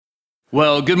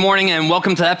Well, good morning and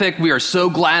welcome to Epic. We are so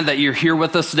glad that you're here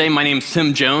with us today. My name is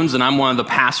Tim Jones and I'm one of the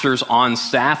pastors on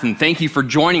staff. And thank you for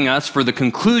joining us for the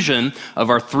conclusion of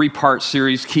our three-part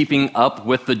series, Keeping Up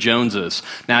with the Joneses.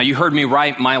 Now, you heard me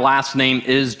right. My last name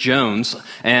is Jones.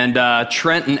 And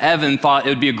Trent and Evan thought it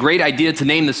would be a great idea to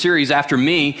name the series after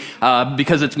me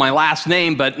because it's my last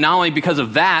name. But not only because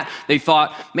of that, they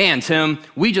thought, man, Tim,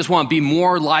 we just want to be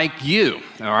more like you.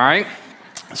 All right?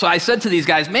 So I said to these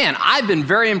guys, man, I've been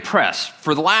very impressed.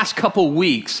 For the last couple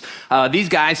weeks, these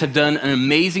guys have done an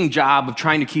amazing job of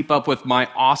trying to keep up with my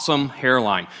awesome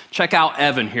hairline. Check out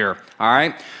Evan here, all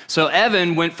right? So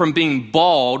Evan went from being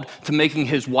bald to making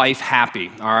his wife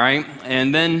happy, all right?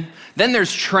 And then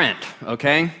there's Trent,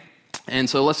 okay? And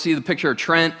so let's see the picture of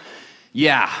Trent.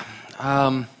 Yeah,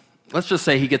 let's just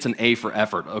say he gets an A for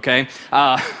effort, okay?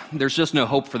 There's just no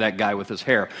hope for that guy with his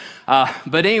hair.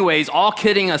 But anyways, all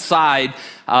kidding aside,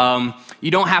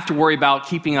 you don't have to worry about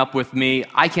keeping up with me.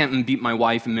 I can't beat my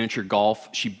wife in miniature golf.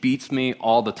 She beats me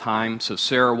all the time. So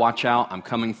Sarah, watch out. I'm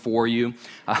coming for you.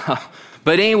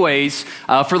 But anyways,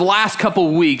 for the last couple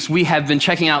of weeks, we have been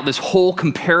checking out this whole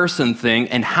comparison thing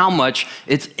and how much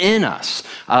it's in us.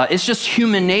 It's just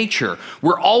human nature.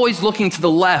 We're always looking to the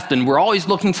left and we're always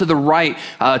looking to the right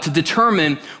to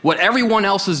determine what everyone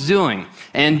else is doing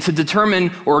and to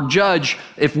determine or judge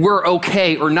if we're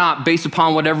okay or not based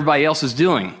upon what everybody else is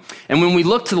doing. And when we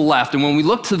look to the left and when we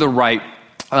look to the right,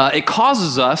 it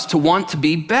causes us to want to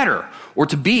be better or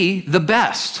to be the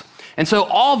best. And so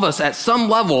all of us at some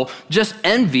level just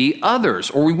envy others,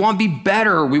 or we want to be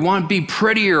better, or we want to be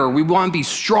prettier, or we want to be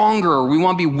stronger, or we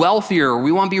want to be wealthier, or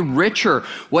we want to be richer.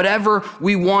 Whatever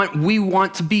we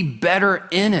want to be better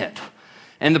in it.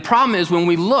 And the problem is when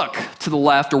we look to the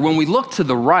left or when we look to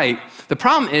the right, the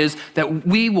problem is that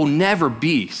we will never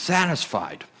be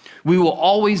satisfied. We will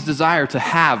always desire to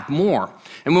have more.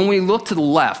 And when we look to the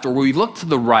left or we look to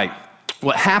the right,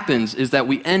 what happens is that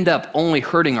we end up only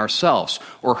hurting ourselves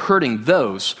or hurting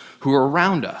those who are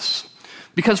around us.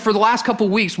 Because for the last couple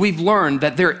of weeks, we've learned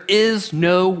that there is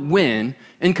no win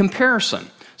in comparison.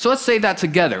 So let's say that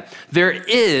together. There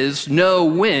is no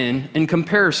win in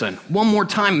comparison. One more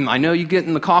time. I know you get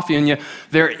in the coffee and you,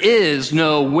 there is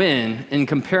no win in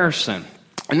comparison.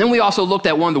 And then we also looked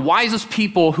at one of the wisest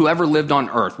people who ever lived on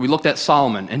earth. We looked at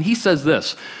Solomon, and he says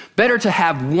this: better to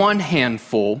have one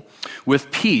handful with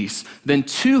peace than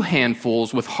two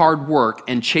handfuls with hard work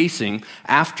and chasing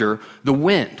after the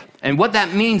wind. And what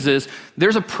that means is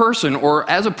there's a person, or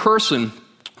as a person,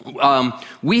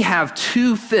 we have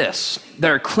two fists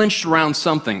that are clenched around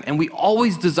something, and we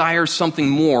always desire something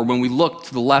more when we look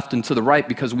to the left and to the right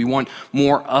because we want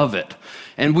more of it.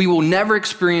 And we will never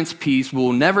experience peace, we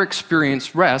will never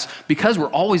experience rest because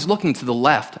we're always looking to the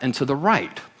left and to the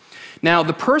right. Now,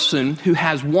 the person who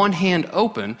has one hand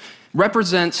open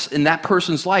represents in that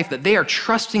person's life that they are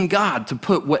trusting God to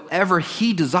put whatever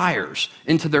he desires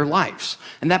into their lives.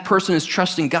 And that person is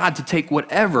trusting God to take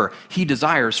whatever he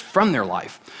desires from their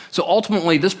life. So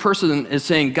ultimately, this person is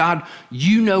saying, God,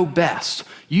 you know best.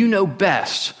 You know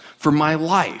best for my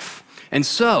life. And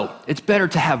so it's better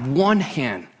to have one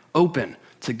hand open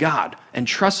to God and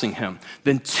trusting him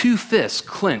than two fists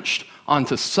clenched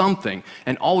onto something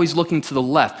and always looking to the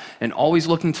left and always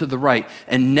looking to the right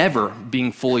and never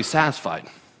being fully satisfied.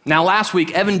 Now, last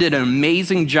week, Evan did an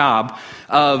amazing job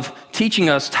of teaching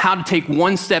us how to take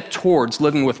one step towards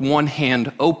living with one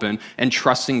hand open and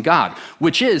trusting God,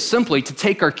 which is simply to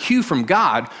take our cue from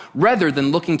God rather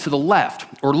than looking to the left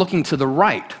or looking to the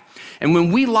right. And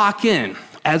when we lock in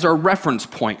as our reference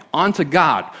point onto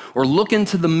God or look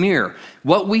into the mirror,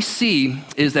 what we see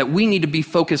is that we need to be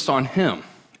focused on him.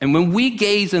 And when we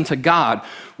gaze into God,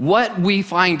 what we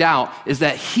find out is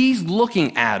that he's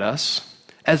looking at us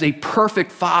as a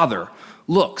perfect father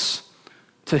looks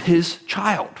to his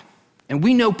child. And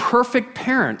we know perfect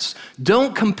parents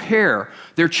don't compare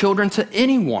their children to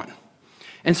anyone.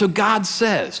 And so God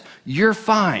says, you're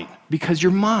fine because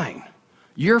you're mine.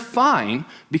 You're fine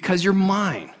because you're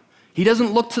mine. He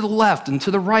doesn't look to the left and to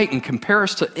the right and compare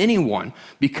us to anyone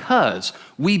because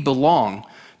we belong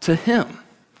to him.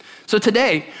 So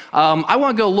today, I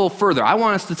want to go a little further. I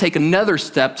want us to take another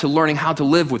step to learning how to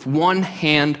live with one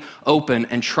hand open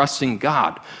and trusting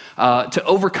God, to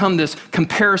overcome this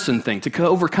comparison thing, to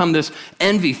overcome this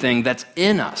envy thing that's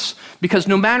in us. Because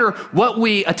no matter what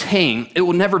we attain, it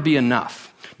will never be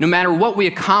enough. No matter what we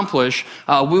accomplish,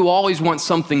 we will always want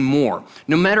something more.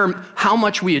 No matter how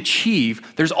much we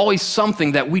achieve, there's always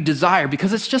something that we desire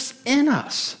because it's just in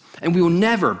us, and we will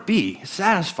never be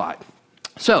satisfied.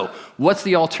 So, what's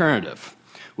the alternative?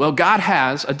 Well, God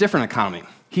has a different economy.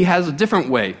 He has a different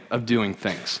way of doing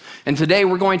things. And today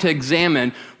we're going to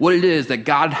examine what it is that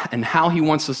God and how he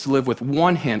wants us to live with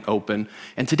one hand open.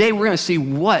 And today we're going to see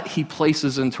what he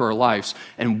places into our lives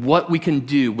and what we can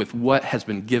do with what has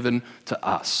been given to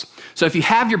us. So if you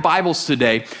have your Bibles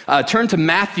today, turn to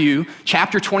Matthew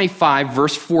chapter 25,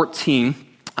 verse 14.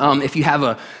 If you have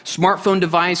a smartphone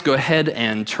device, go ahead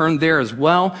and turn there as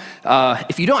well.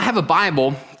 If you don't have a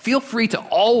Bible, feel free to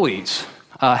always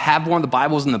have one of the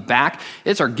Bibles in the back.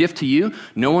 It's our gift to you.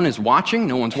 No one is watching.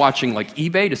 No one's watching like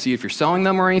eBay to see if you're selling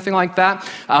them or anything like that.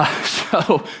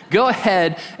 So go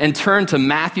ahead and turn to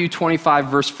Matthew 25,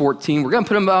 verse 14. We're going to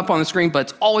put them up on the screen, but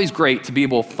it's always great to be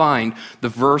able to find the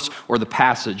verse or the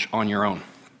passage on your own.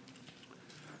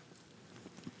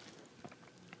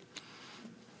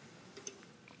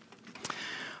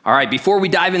 All right, before we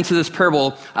dive into this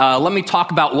parable, let me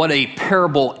talk about what a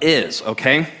parable is,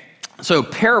 okay? So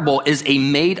parable is a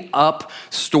made-up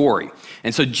story.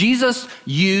 And so Jesus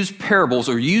used parables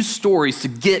or used stories to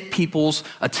get people's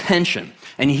attention.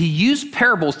 And he used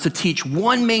parables to teach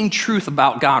one main truth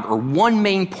about God or one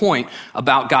main point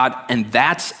about God, and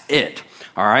that's it.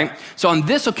 All right? So on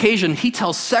this occasion, he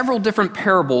tells several different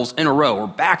parables in a row or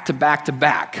back to back to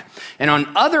back. And on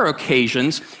other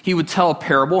occasions, he would tell a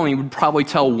parable and he would probably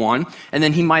tell one, and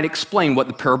then he might explain what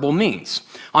the parable means.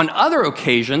 On other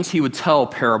occasions, he would tell a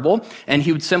parable and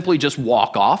he would simply just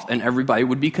walk off and everybody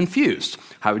would be confused.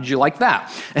 How would you like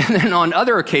that? And then on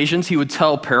other occasions, he would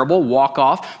tell a parable, walk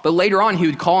off, but later on he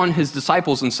would call on his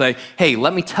disciples and say, hey,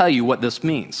 let me tell you what this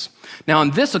means. Now,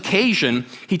 on this occasion,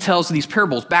 he tells these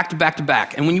parables back to back to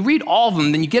back. And when you read all of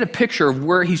them, then you get a picture of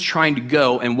where he's trying to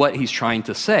go and what he's trying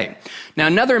to say. Now,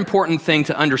 another important thing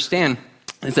to understand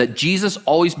is that Jesus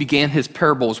always began his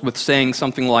parables with saying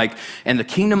something like, and the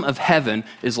kingdom of heaven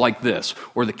is like this,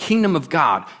 or the kingdom of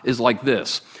God is like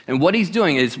this. And what he's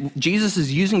doing is Jesus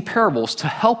is using parables to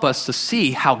help us to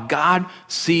see how God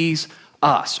sees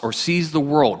us or sees the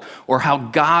world, or how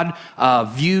God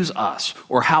views us,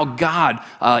 or how God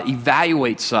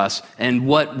evaluates us and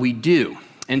what we do.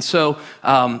 And so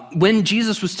when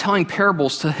Jesus was telling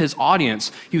parables to his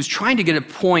audience, he was trying to get a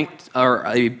point or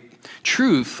a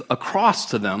truth across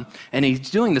to them, and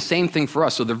he's doing the same thing for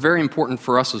us, so they're very important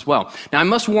for us as well. Now, I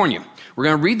must warn you, we're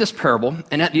going to read this parable,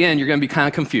 and at the end, you're going to be kind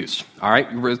of confused, all right?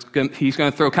 He's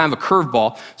going to throw kind of a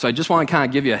curveball, so I just want to kind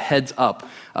of give you a heads up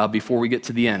before we get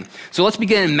to the end. So let's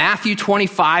begin in Matthew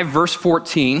 25, verse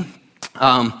 14.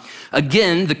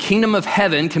 Again, the kingdom of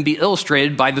heaven can be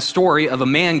illustrated by the story of a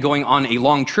man going on a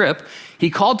long trip.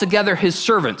 He called together his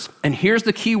servants, and here's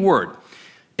the key word,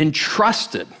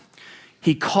 entrusted.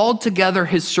 He called together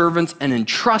his servants and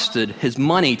entrusted his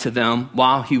money to them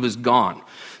while he was gone.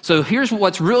 So here's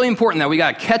what's really important that we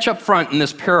got to catch up front in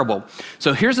this parable.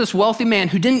 So here's this wealthy man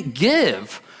who didn't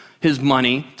give his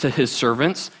money to his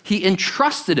servants. He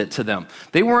entrusted it to them.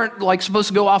 They weren't like supposed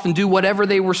to go off and do whatever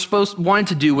they were wanted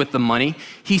to do with the money.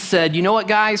 He said, you know what,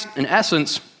 guys? In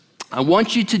essence, I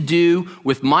want you to do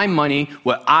with my money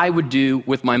what I would do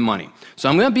with my money. So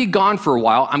I'm going to be gone for a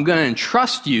while. I'm going to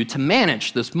entrust you to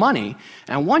manage this money,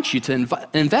 and I want you to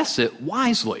invest it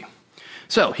wisely.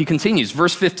 So he continues,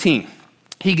 verse 15.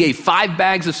 He gave 5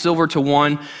 bags of silver to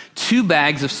one, 2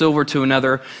 bags of silver to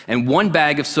another, and 1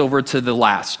 bag of silver to the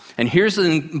last. And here's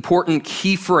an important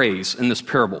key phrase in this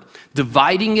parable,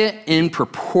 dividing it in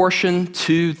proportion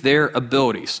to their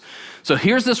abilities. So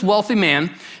here's this wealthy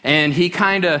man, and he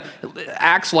kind of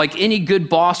acts like any good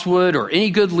boss would, or any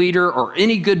good leader, or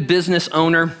any good business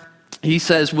owner. He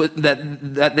says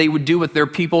that they would do with their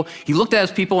people. He looked at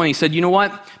his people and he said, you know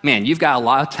what? Man, you've got a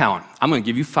lot of talent. I'm going to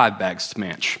give you 5 bags to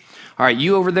manage. All right,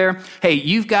 you over there, hey,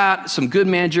 you've got some good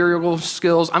managerial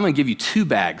skills. I'm going to give you 2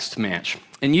 bags to manage.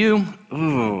 And you,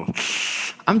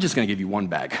 I'm just going to give you 1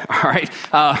 bag, all right?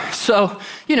 So,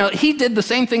 he did the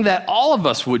same thing that all of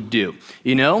us would do,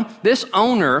 This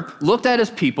owner looked at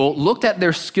his people, looked at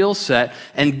their skill set,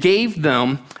 and gave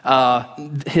them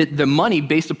the money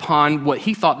based upon what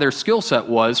he thought their skill set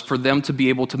was for them to be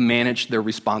able to manage their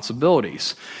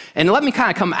responsibilities. And let me kind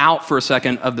of come out for a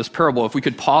second of this parable, if we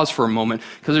could pause for a moment,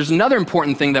 because there's another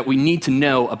important thing that we need to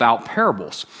know about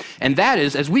parables. And that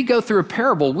is, as we go through a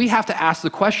parable, we have to ask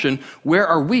the question, where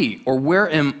are we, or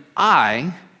where am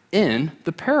I in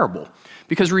the parable?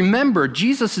 Because remember,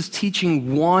 Jesus is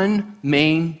teaching one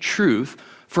main truth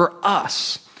for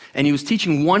us, and he was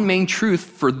teaching one main truth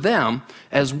for them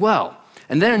as well.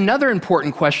 And then another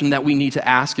important question that we need to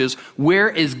ask is, where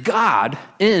is God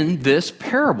in this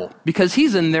parable? Because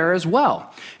he's in there as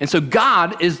well. And so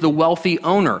God is the wealthy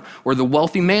owner or the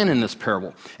wealthy man in this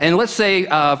parable. And let's say,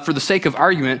 for the sake of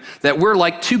argument, that we're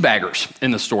like 2 baggers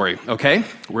in the story, okay?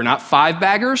 We're not 5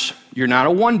 baggers, You're not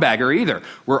a one-bagger either.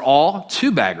 We're all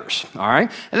two-baggers, all right?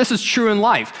 And this is true in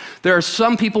life. There are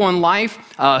some people in life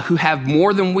who have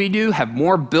more than we do, have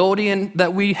more ability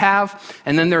that we have,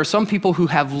 and then there are some people who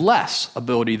have less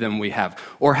ability than we have,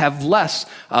 or have less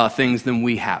things than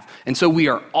we have. And so we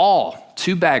are all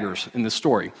two-baggers in this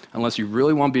story, unless you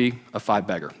really want to be a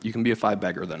five-bagger. You can be a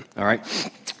five-bagger then, all right?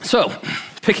 So,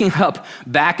 picking up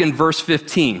back in verse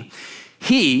 15,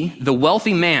 he, the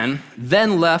wealthy man,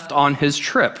 then left on his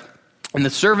trip. And the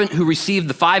servant who received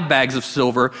the 5 bags of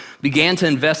silver began to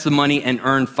invest the money and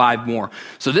earned 5 more.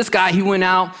 So this guy, he went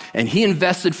out and he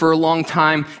invested for a long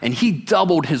time and he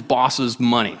doubled his boss's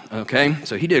money, okay?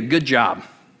 So he did a good job.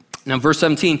 Now, verse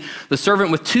 17, the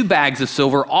servant with 2 bags of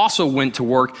silver also went to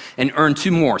work and earned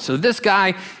 2 more. So this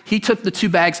guy, he took the 2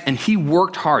 bags and he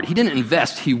worked hard. He didn't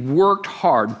invest, he worked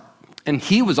hard. And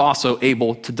he was also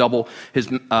able to double his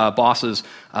boss's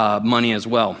money as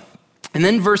well. And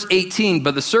then verse 18,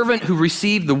 but the servant who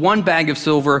received the 1 bag of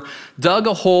silver dug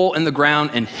a hole in the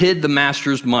ground and hid the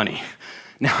master's money.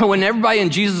 Now, when everybody in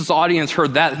Jesus' audience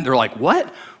heard that, they're like,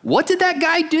 what? What did that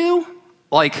guy do?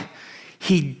 Like,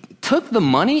 he took the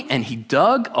money and he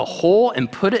dug a hole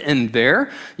and put it in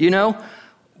there, you know?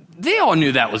 They all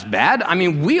knew that was bad. I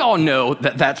mean, we all know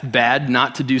that that's bad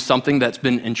not to do something that's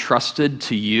been entrusted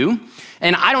to you.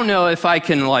 And I don't know if I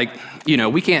can,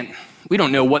 we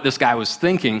don't know what this guy was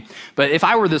thinking, but if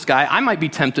I were this guy, I might be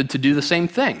tempted to do the same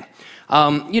thing.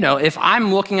 If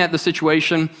I'm looking at the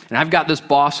situation and I've got this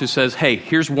boss who says, hey,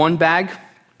 here's 1 bag,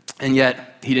 and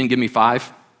yet he didn't give me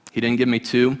 5, he didn't give me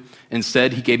 2,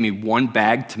 instead he gave me 1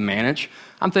 bag to manage,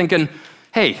 I'm thinking,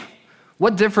 hey,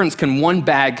 what difference can 1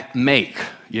 bag make,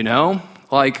 you know?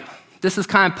 Like, this is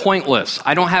kind of pointless.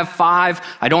 I don't have 5,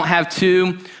 I don't have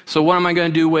 2, so what am I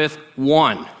going to do with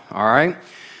 1, all right?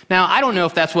 Now, I don't know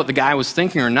if that's what the guy was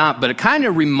thinking or not, but it kind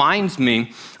of reminds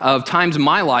me of times in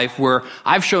my life where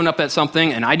I've shown up at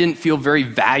something and I didn't feel very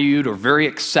valued or very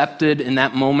accepted in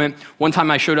that moment. One time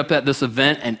I showed up at this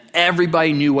event and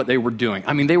everybody knew what they were doing.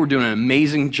 I mean, they were doing an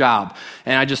amazing job.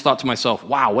 And I just thought to myself,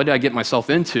 wow, what did I get myself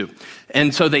into?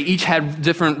 And so they each had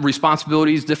different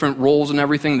responsibilities, different roles and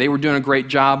everything. They were doing a great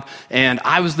job, and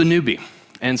I was the newbie.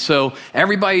 And so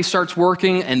everybody starts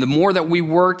working, and the more that we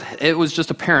worked, it was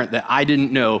just apparent that I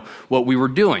didn't know what we were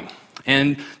doing.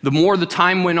 And the more the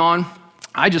time went on,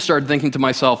 I just started thinking to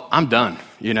myself, I'm done,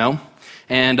 you know?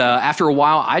 And after a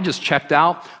while, I just checked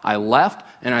out, I left,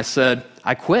 and I said,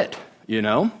 I quit, you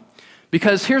know?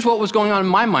 Because here's what was going on in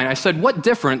my mind. I said, what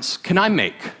difference can I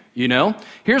make, you know?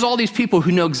 Here's all these people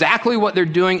who know exactly what they're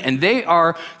doing, and they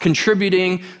are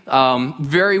contributing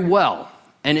very well.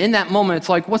 And in that moment, it's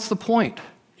like, what's the point?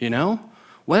 You know,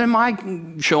 what am I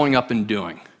showing up and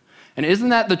doing? And isn't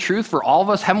that the truth for all of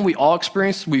us? Haven't we all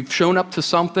experienced we've shown up to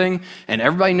something and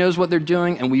everybody knows what they're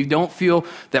doing and we don't feel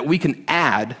that we can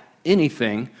add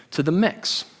anything to the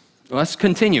mix? Let's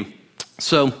continue.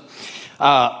 So,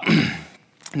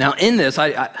 now in this,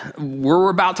 where we're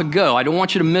about to go, I don't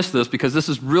want you to miss this because this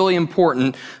is really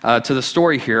important to the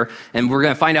story here, and we're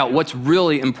going to find out what's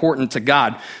really important to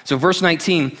God. So verse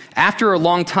 19, after a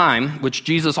long time, which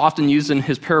Jesus often used in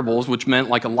his parables, which meant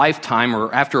like a lifetime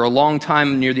or after a long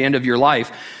time near the end of your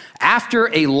life, after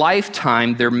a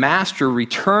lifetime, their master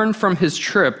returned from his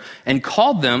trip and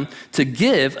called them to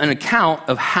give an account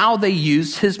of how they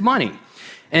used his money.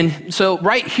 And so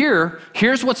right here,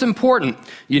 here's what's important.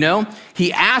 You know,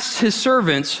 he asked his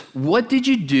servants, what did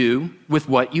you do with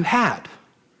what you had?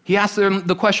 He asked them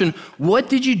the question, what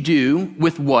did you do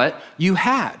with what you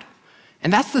had?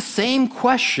 And that's the same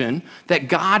question that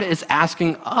God is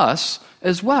asking us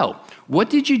as well. What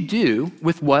did you do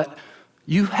with what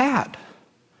you had?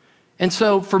 And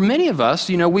so for many of us,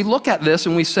 you know, we look at this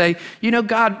and we say, you know,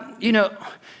 God, you know,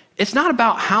 it's not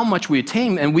about how much we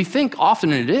attain, and we think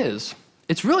often it is.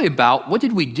 It's really about what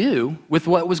did we do with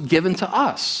what was given to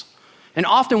us. And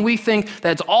often we think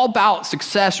that it's all about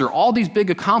success or all these big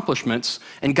accomplishments,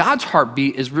 and God's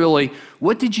heartbeat is really,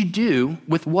 what did you do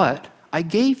with what I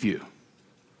gave you?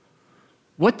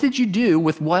 What did you do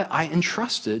with what I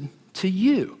entrusted to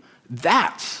you?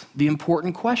 That's the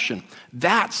important question.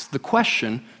 That's the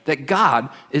question that God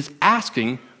is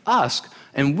asking us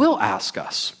and will ask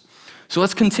us. So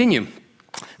let's continue.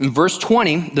 In verse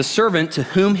 20, the servant to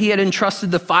whom he had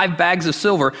entrusted the 5 bags of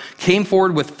silver came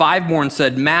forward with 5 more and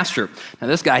said, Master. Now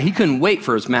this guy, he couldn't wait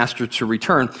for his master to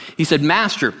return. He said,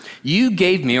 Master, you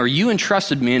gave me, or you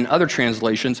entrusted me in other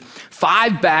translations,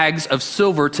 5 bags of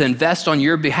silver to invest on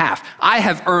your behalf. I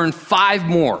have earned 5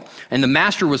 more. And the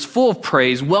master was full of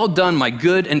praise. Well done, my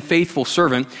good and faithful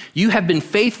servant. You have been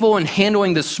faithful in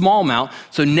handling this small amount,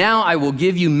 so now I will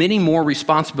give you many more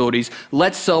responsibilities.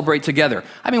 Let's celebrate together.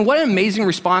 I mean, what an amazing amazing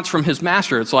response from his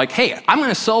master. It's like, hey, I'm going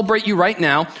to celebrate you right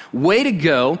now. Way to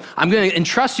go. I'm going to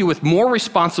entrust you with more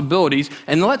responsibilities,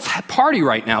 and let's party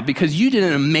right now because you did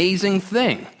an amazing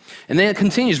thing. And then it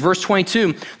continues, verse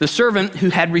 22, the servant who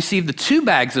had received the 2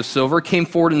 bags of silver came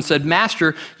forward and said,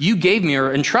 Master, you gave me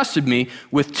or entrusted me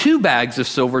with 2 bags of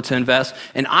silver to invest,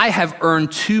 and I have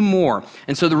earned 2 more.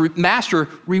 And so the master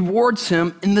rewards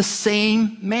him in the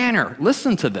same manner.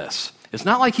 Listen to this. It's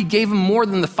not like he gave him more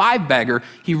than the 5-bagger.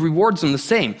 He rewards him the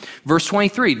same. Verse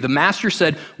 23, the master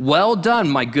said, well done,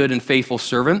 my good and faithful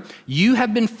servant. You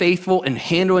have been faithful in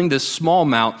handling this small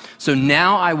amount, so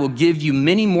now I will give you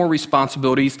many more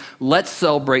responsibilities. Let's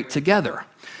celebrate together.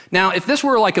 Now, if this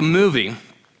were like a movie,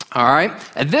 all right,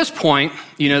 at this point,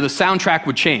 the soundtrack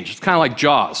would change. It's kind of like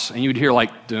Jaws, and you would hear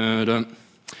like, dun-dun,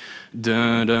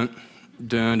 dun-dun.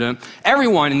 Dun, dun.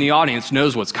 Everyone in the audience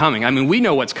knows what's coming. I mean, we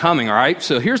know what's coming, all right?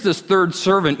 So here's this third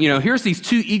servant, here's these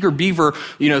 2 eager beaver,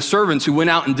 servants who went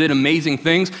out and did amazing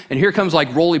things. And here comes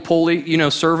like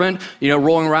roly-poly, servant,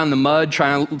 rolling around in the mud,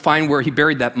 trying to find where he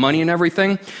buried that money and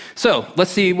everything. So let's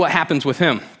see what happens with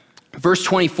him. Verse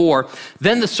 24,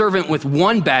 then the servant with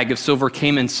 1 bag of silver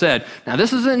came and said, now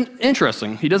this is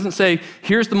interesting. He doesn't say,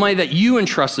 here's the money that you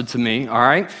entrusted to me, all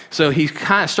right? So he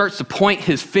kind of starts to point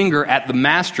his finger at the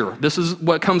master. This is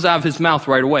what comes out of his mouth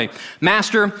right away.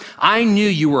 Master, I knew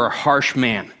you were a harsh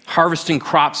man, harvesting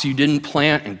crops you didn't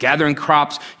plant and gathering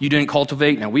crops you didn't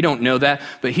cultivate. Now, we don't know that,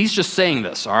 but he's just saying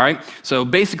this, all right? So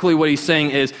basically what he's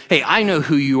saying is, hey, I know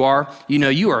who you are.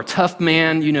 You are a tough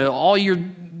man. All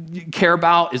you care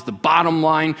about is the bottom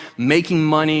line, making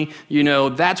money,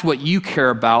 that's what you care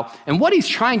about. And what he's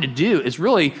trying to do is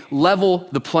really level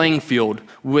the playing field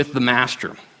with the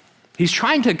master. He's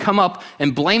trying to come up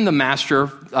and blame the master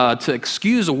to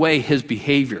excuse away his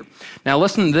behavior. Now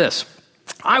listen to this.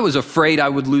 I was afraid I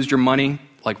would lose your money.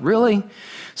 Like, really?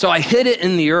 So I hid it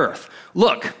in the earth.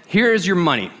 Look, here's your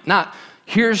money. Not,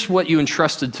 here's what you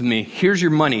entrusted to me. Here's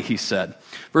your money, he said.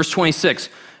 Verse 26,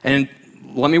 and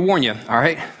let me warn you, all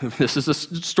right? This is a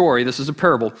story. This is a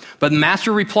parable. But the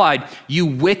master replied, you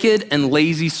wicked and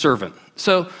lazy servant.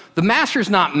 So the master's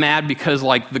not mad because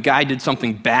like the guy did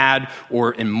something bad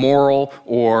or immoral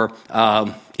or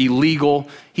illegal.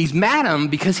 He's mad at him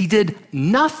because he did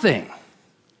nothing.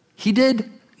 He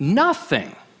did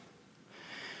nothing.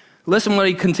 Listen what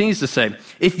he continues to say.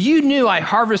 If you knew I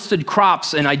harvested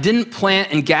crops and I didn't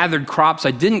plant and gathered crops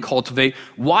I didn't cultivate,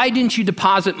 why didn't you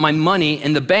deposit my money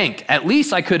in the bank? At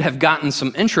least I could have gotten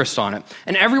some interest on it.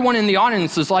 And everyone in the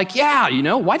audience is like, yeah,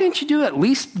 why didn't you at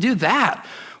least do that?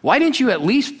 Why didn't you at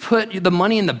least put the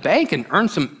money in the bank and earn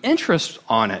some interest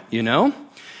on it,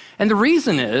 And the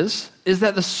reason is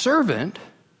that the servant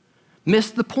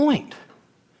missed the point.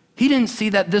 He didn't see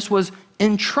that this was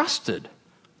entrusted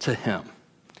to him.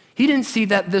 He didn't see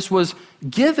that this was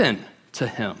given to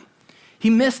him.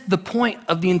 He missed the point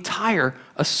of the entire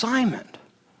assignment.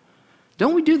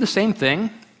 Don't we do the same thing?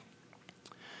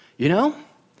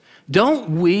 Don't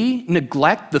we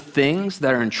neglect the things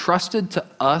that are entrusted to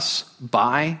us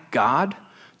by God?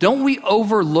 Don't we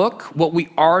overlook what we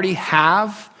already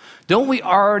have? Don't we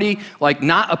already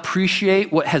not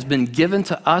appreciate what has been given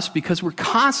to us because we're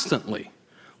constantly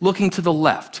looking to the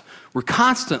left. We're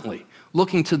constantly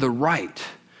looking to the right.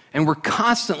 And we're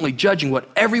constantly judging what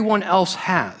everyone else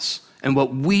has and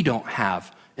what we don't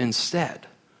have instead.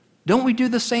 Don't we do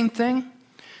the same thing?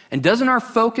 And doesn't our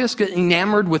focus get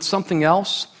enamored with something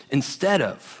else instead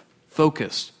of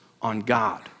focused on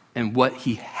God and what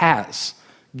he has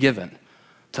given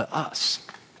to us?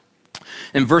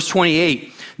 In verse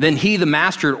 28, then he, the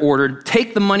master, ordered,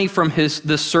 take the money from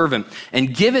this servant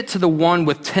and give it to the one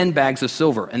with 10 bags of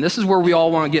silver. And this is where we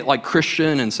all want to get like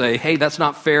Christian and say, hey, that's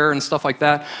not fair and stuff like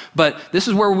that. But this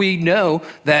is where we know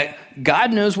that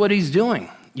God knows what he's doing.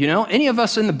 Any of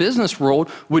us in the business world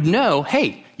would know,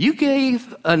 hey, you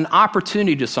gave an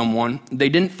opportunity to someone, they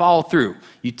didn't follow through.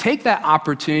 You take that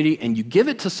opportunity and you give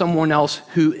it to someone else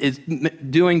who is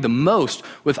doing the most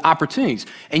with opportunities.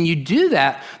 And you do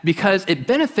that because it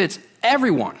benefits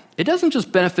everyone. It doesn't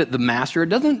just benefit the master. It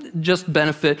doesn't just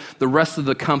benefit the rest of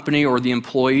the company or the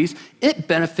employees. It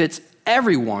benefits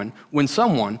everyone when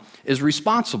someone is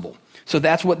responsible. So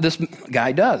that's what this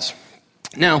guy does.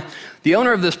 Now, the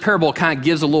owner of this parable kind of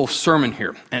gives a little sermon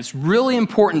here, and it's really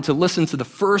important to listen to the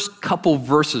first couple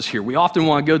verses here. We often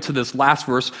want to go to this last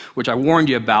verse, which I warned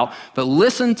you about, but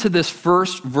listen to this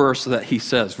first verse that he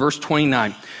says, verse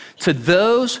 29. To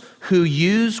those who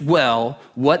use well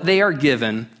what they are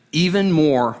given, even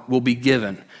more will be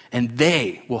given, and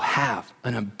they will have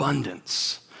an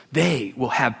abundance. they will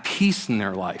have peace in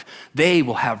their life. They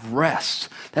will have rest.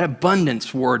 That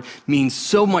abundance word means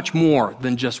so much more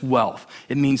than just wealth.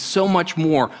 It means so much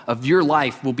more of your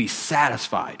life will be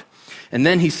satisfied. And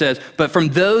then he says, but from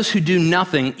those who do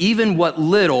nothing, even what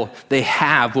little they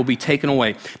have will be taken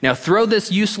away. Now throw this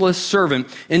useless servant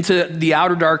into the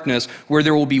outer darkness where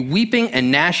there will be weeping and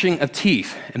gnashing of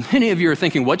teeth. And many of you are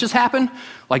thinking, what just happened?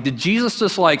 Like, did Jesus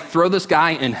just throw this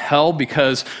guy in hell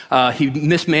because he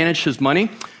mismanaged his money?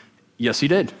 Yes, he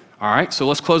did. All right, so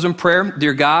let's close in prayer.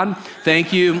 Dear God,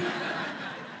 thank you.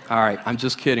 All right, I'm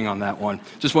just kidding on that one.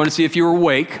 Just wanted to see if you were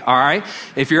awake, all right?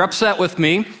 If you're upset with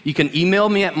me, you can email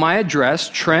me at my address,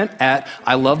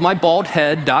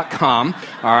 trent@ilovemybaldhead.com,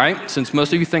 all right? Since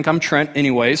most of you think I'm Trent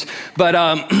anyways.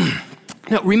 But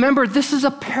remember, this is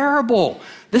a parable.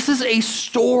 This is a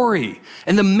story.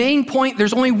 And the main point,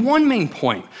 there's only one main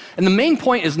point. And the main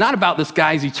point is not about this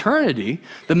guy's eternity.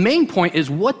 The main point is,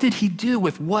 what did he do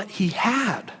with what he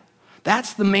had?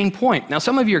 That's the main point. Now,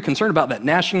 some of you are concerned about that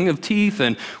gnashing of teeth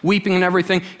and weeping and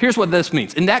everything. Here's what this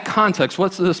means. In that context,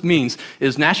 what this means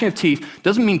is gnashing of teeth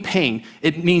doesn't mean pain.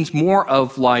 It means more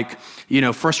of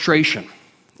frustration.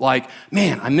 Like,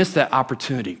 man, I missed that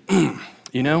opportunity.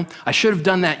 I should have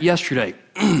done that yesterday.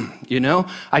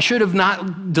 I should have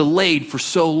not delayed for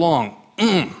so long.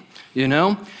 And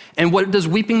what does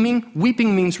weeping mean?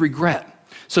 Weeping means regret.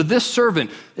 So this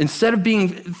servant, instead of being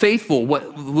faithful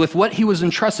with what he was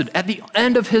entrusted, at the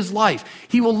end of his life,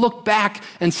 he will look back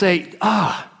and say,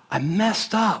 I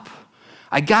messed up.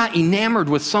 I got enamored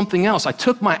with something else. I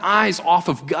took my eyes off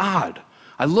of God.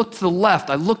 I looked to the left.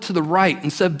 I looked to the right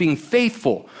instead of being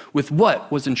faithful with what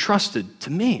was entrusted to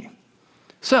me.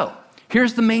 So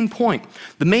here's the main point.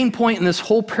 The main point in this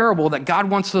whole parable that God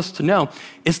wants us to know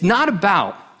is not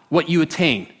about what you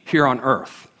attain here on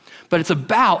earth, but it's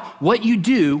about what you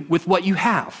do with what you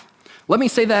have. Let me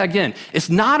say that again. It's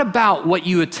not about what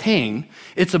you attain.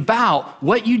 It's about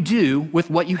what you do with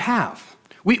what you have.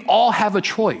 We all have a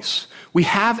choice. We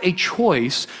have a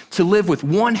choice to live with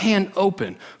one hand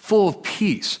open, full of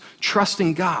peace,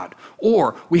 trusting God.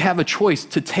 Or we have a choice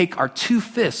to take our two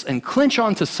fists and clench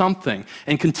onto something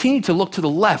and continue to look to the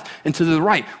left and to the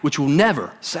right, which will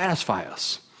never satisfy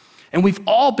us. And we've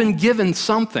all been given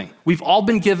something. We've all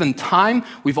been given time.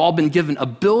 We've all been given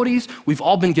abilities. We've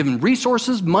all been given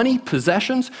resources, money,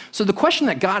 possessions. So the question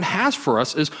that God has for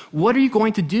us is, what are you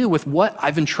going to do with what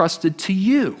I've entrusted to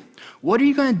you? What are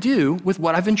you going to do with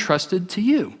what I've entrusted to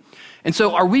you? And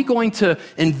so are we going to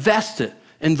invest it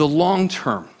in the long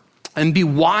term and be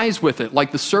wise with it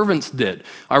like the servants did?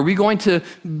 Are we going to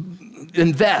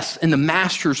invest in the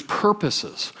master's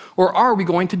purposes? Or are we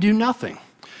going to do nothing?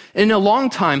 In a long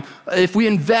time, if we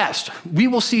invest, we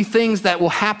will see things that will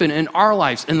happen in our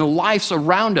lives and the lives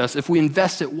around us if we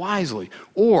invest it wisely.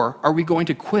 Or are we going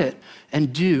to quit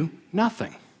and do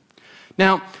nothing?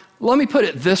 Now, let me put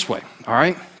it this way, all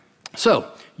right? So,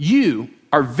 you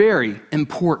are very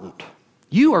important.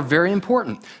 You are very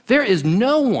important. There is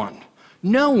no one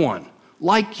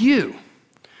like you.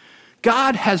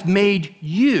 God has made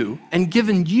you and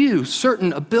given you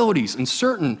certain abilities and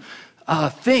certain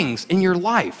things in your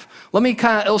life. Let me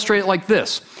kind of illustrate it like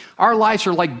this. Our lives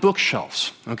are like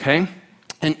bookshelves, okay?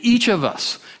 And each of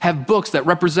us have books that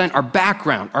represent our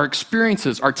background, our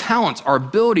experiences, our talents, our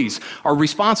abilities, our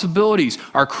responsibilities,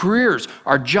 our careers,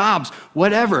 our jobs,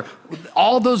 whatever.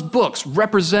 All those books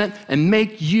represent and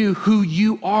make you who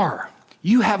you are.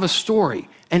 You have a story,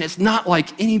 and it's not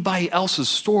like anybody else's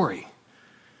story.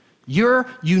 Your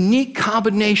unique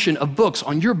combination of books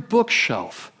on your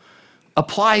bookshelf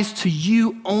applies to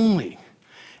you only.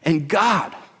 And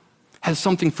God has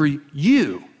something for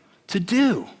you to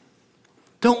do.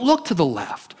 Don't look to the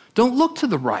left. Don't look to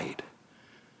the right.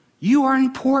 You are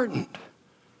important.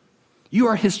 You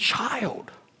are his child.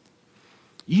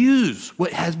 Use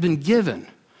what has been given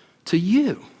to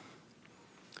you.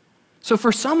 So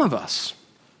for some of us,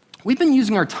 we've been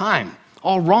using our time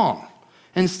all wrong.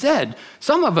 Instead,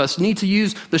 some of us need to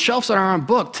use the shelves that are on our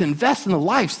book to invest in the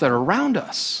lives that are around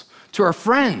us. To our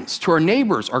friends, to our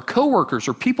neighbors, our coworkers,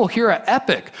 or people here at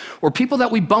Epic, or people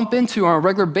that we bump into on a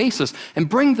regular basis, and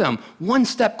bring them one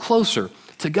step closer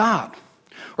to God.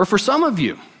 Or for some of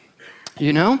you,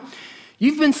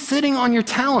 you've been sitting on your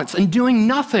talents and doing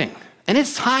nothing, and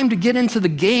it's time to get into the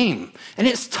game, and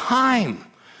it's time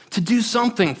to do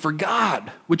something for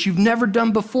God, which you've never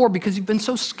done before because you've been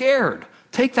so scared.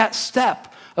 Take that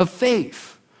step of faith.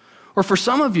 Or for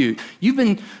some of you, you've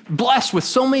been blessed with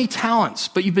so many talents,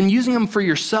 but you've been using them for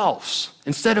yourselves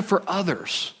instead of for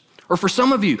others. Or for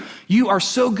some of you, you are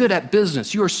so good at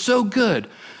business. You are so good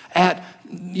at,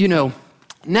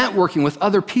 networking with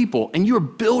other people, and you are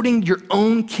building your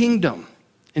own kingdom.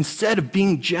 instead of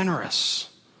being generous.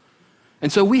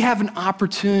 And so we have an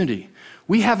opportunity.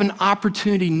 We have an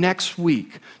opportunity next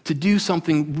week to do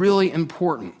something really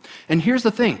important. And here's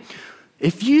the thing.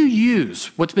 If you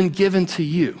use what's been given to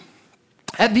you,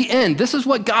 at the end, this is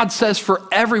what God says for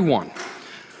everyone.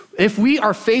 If we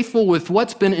are faithful with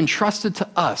what's been entrusted to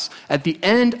us, at the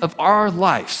end of our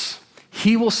lives,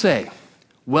 he will say,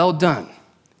 well done,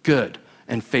 good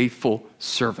and faithful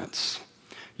servants.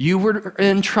 You were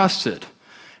entrusted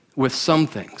with some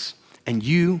things, and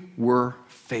you were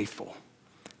faithful.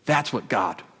 That's what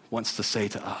God wants to say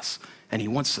to us, and he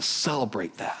wants to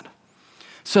celebrate that.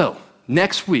 So,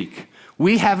 next week,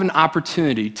 we have an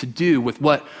opportunity to do with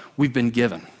what we've been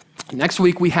given. Next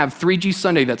week, we have 3G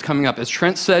Sunday that's coming up. As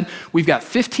Trent said, we've got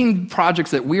 15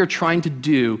 projects that we are trying to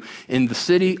do in the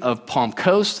city of Palm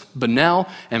Coast, Bunnell,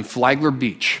 and Flagler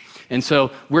Beach. And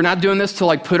so we're not doing this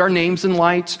to put our names in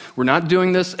lights. We're not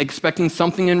doing this expecting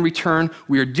something in return.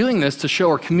 We are doing this to show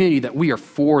our community that we are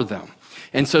for them.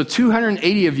 And so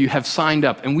 280 of you have signed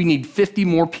up, and we need 50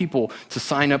 more people to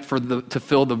sign up to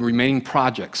fill the remaining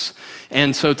projects.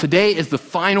 And so today is the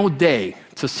final day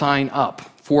to sign up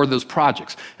for those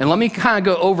projects. And let me kind of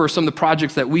go over some of the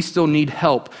projects that we still need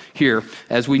help here,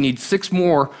 as we need 6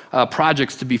 more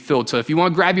projects to be filled. So if you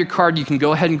want to grab your card, you can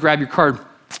go ahead and grab your card.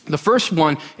 The first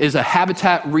one is a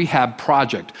habitat rehab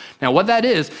project. Now, what that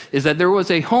is that there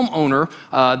was a homeowner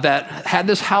that had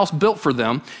this house built for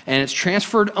them, and it's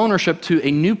transferred ownership to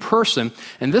a new person,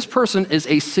 and this person is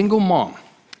a single mom,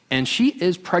 and she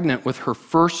is pregnant with her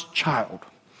first child,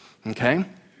 okay?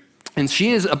 And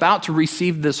she is about to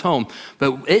receive this home,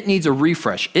 but it needs a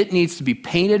refresh. It needs to be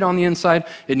painted on the inside.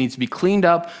 It needs to be cleaned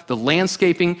up. The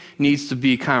landscaping needs to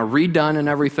be kind of redone and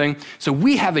everything. So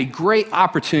we have a great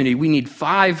opportunity. We need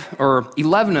 5 or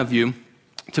 11 of you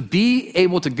to be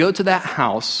able to go to that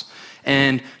house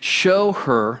and show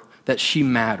her that she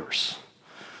matters,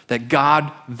 that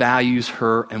God values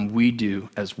her, and we do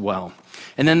as well.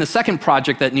 And then the second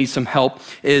project that needs some help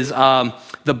is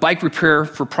the bike repair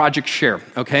for Project Share,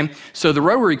 okay? So the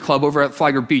Rotary Club over at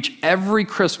Flagler Beach every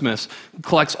Christmas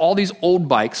collects all these old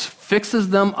bikes, fixes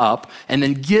them up, and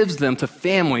then gives them to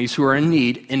families who are in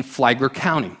need in Flagler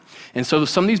County. And so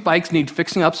some of these bikes need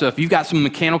fixing up, so if you've got some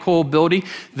mechanical ability,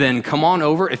 then come on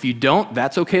over. If you don't,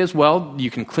 that's okay as well. You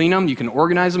can clean them, you can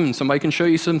organize them, and somebody can show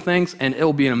you some things, and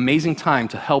it'll be an amazing time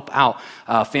to help out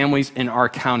families in our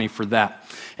county for that.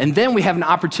 And then we have an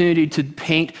opportunity to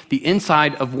paint the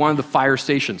inside of one of the fire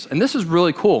stations. And this is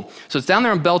really cool. So it's down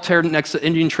there in Belterre next to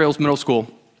Indian Trails Middle School.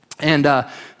 And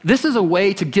this is a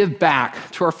way to give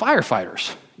back to our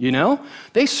firefighters. You know,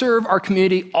 they serve our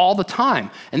community all the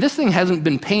time. And this thing hasn't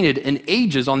been painted in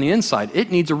ages on the inside. It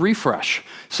needs a refresh.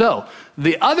 So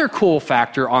the other cool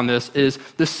factor on this is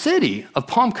the city of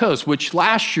Palm Coast, which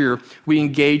last year we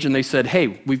engaged and they said,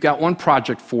 hey, we've got one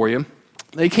project for you.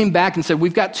 They came back and said,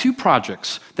 we've got 2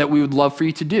 projects that we would love for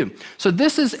you to do. So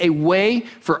this is a way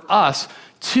for us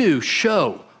to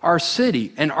show our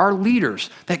city and our leaders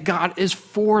that God is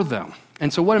for them.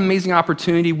 And so what an amazing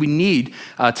opportunity. We need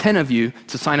 10 of you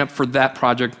to sign up for that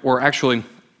project, or actually,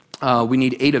 we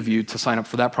need 8 of you to sign up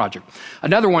for that project.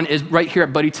 Another one is right here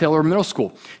at Buddy Taylor Middle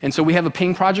School. And so we have a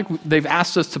paint project. They've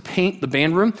asked us to paint the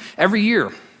band room every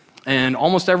year. And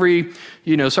almost every,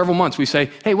 several months we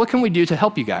say, hey, what can we do to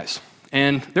help you guys?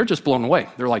 And they're just blown away.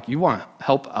 They're like, you want to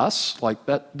help us?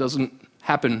 That doesn't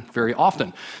happen very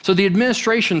often. So the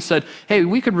administration said, hey,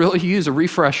 we could really use a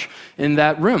refresh in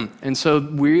that room. And so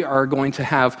we are going to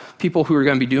have people who are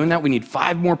going to be doing that. We need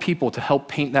 5 more people to help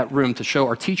paint that room to show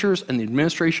our teachers and the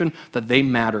administration that they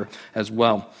matter as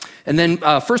well. And then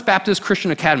First Baptist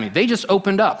Christian Academy, they just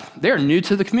opened up. They're new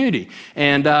to the community.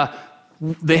 And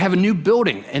they have a new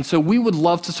building, and so we would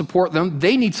love to support them.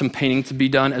 They need some painting to be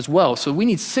done as well. So we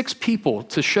need 6 people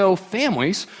to show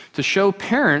families, to show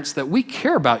parents that we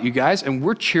care about you guys and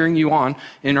we're cheering you on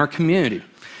in our community.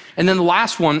 And then the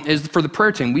last one is for the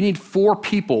prayer team. We need 4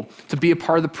 people to be a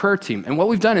part of the prayer team. And what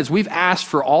we've done is we've asked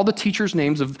for all the teachers'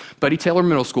 names of Buddy Taylor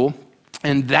Middle School.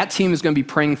 And that team is going to be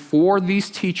praying for these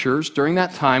teachers during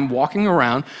that time, walking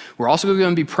around. We're also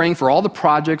going to be praying for all the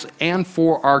projects and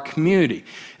for our community.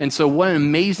 And so what an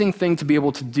amazing thing to be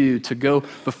able to do, to go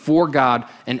before God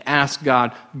and ask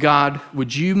God, God,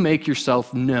 would you make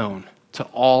yourself known to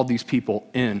all these people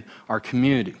in our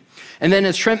community? And then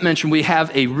as Trent mentioned, we have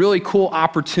a really cool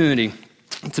opportunity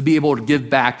to be able to give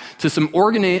back to some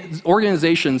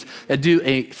organizations that do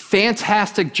a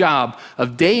fantastic job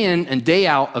of day in and day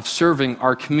out of serving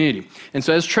our community. And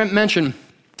so as Trent mentioned,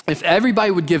 if everybody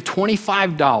would give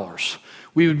 $25,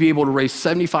 we would be able to raise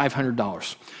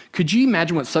 $7,500. Could you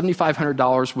imagine what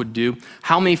 $7,500 would do?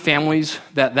 How many families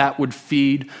that would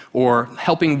feed, or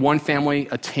helping one family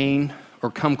attain or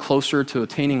come closer to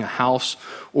attaining a house,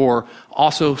 or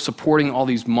also supporting all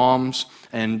these moms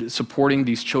and supporting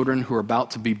these children who are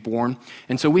about to be born.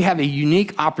 And so we have a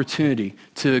unique opportunity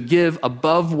to give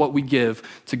above what we give,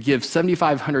 to give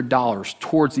 $7,500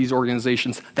 towards these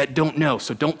organizations that don't know,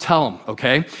 so don't tell them,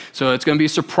 okay? So it's gonna be a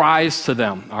surprise to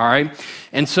them, all right?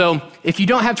 And so if you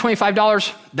don't have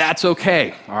 $25, that's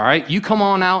okay, all right? You come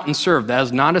on out and serve. That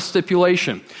is not a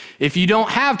stipulation. If you don't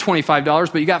have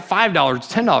 $25, but you got $5,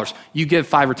 $10, you give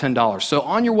 $5 or $10. So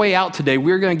on your way out today,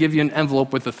 we're going to give you an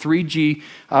envelope with a 3G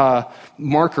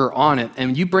marker on it,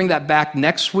 and you bring that back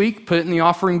next week, put it in the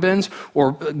offering bins,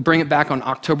 or bring it back on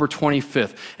October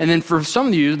 25th. And then for some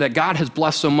of you that God has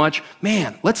blessed so much,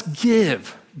 man, let's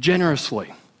give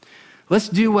generously. Let's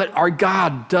do what our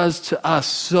God does to us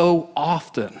so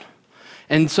often.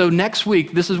 And so next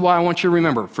week, this is what I want you to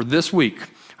remember for this week.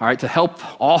 All right, to help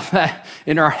all that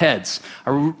in our heads,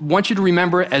 I want you to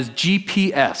remember it as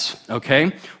GPS, okay?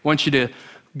 I want you to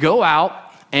go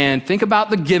out and think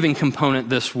about the giving component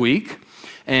this week.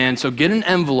 And so get an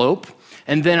envelope,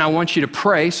 and then I want you to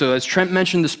pray. So as Trent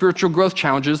mentioned, the spiritual growth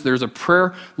challenges, there's a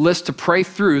prayer list to pray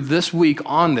through this week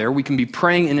on there. We can be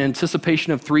praying in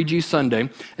anticipation of 3G Sunday,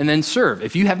 and then serve.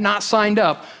 If you have not signed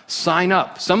up, sign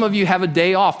up. Some of you have a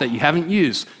day off that you haven't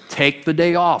used. Take the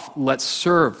day off. Let's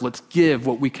serve. Let's give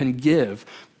what we can give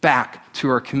back to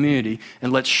our community,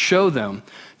 and let's show them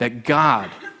that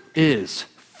God is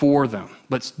for them.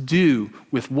 Let's do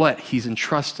with what he's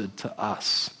entrusted to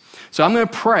us. So I'm going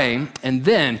to pray, and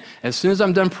then as soon as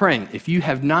I'm done praying, if you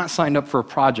have not signed up for a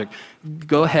project,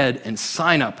 go ahead and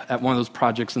sign up at one of those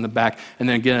projects in the back, and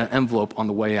then get an envelope on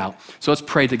the way out. So let's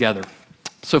pray together.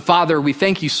 So Father, we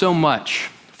thank you so much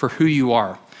for who you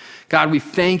are. God, we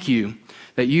thank you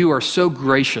that you are so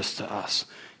gracious to us.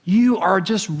 You are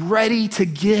just ready to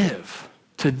give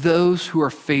to those who are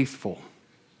faithful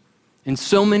in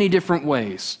so many different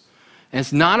ways. And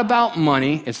it's not about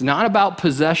money. It's not about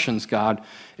possessions, God.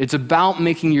 It's about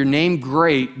making your name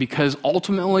great, because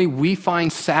ultimately we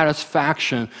find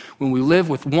satisfaction when we live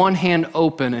with one hand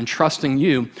open and trusting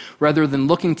you rather than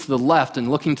looking to the left and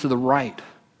looking to the right.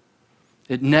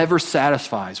 It never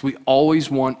satisfies. We always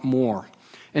want more.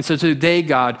 And so today,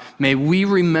 God, may we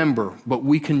remember what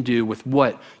we can do with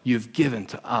what you've given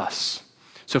to us.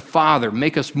 So Father,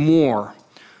 make us more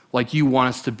like you want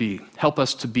us to be. Help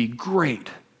us to be great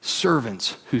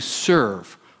servants who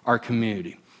serve our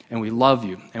community. And we love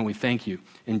you and we thank you.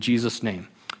 In Jesus' name,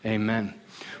 amen.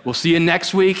 We'll see you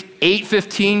next week,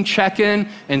 8:15, check in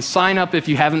and sign up if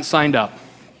you haven't signed up.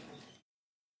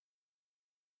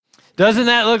 Doesn't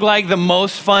that look like the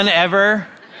most fun ever?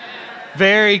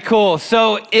 Very cool.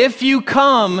 So if you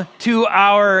come to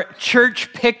our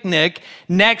church picnic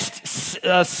next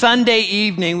Sunday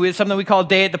evening, we have something we call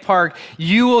Day at the Park,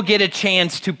 you will get a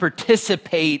chance to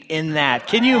participate in that.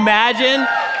 Can you imagine?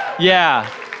 Yeah.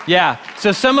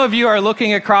 So some of you are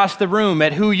looking across the room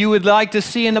at who you would like to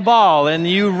see in the ball, and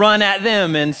you run at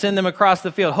them and send them across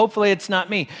the field. Hopefully it's not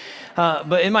me,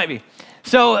 but it might be.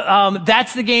 So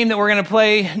that's the game that we're going to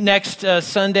play next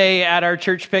Sunday at our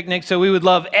church picnic. So we would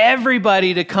love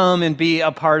everybody to come and be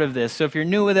a part of this. So if you're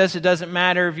new with us, it doesn't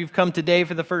matter if you've come today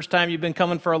for the first time, you've been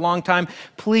coming for a long time,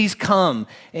 please come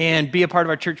and be a part of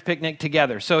our church picnic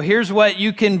together. So here's what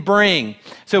you can bring.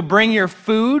 So bring your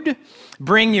food.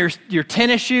 Bring your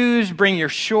tennis shoes, bring your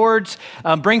shorts,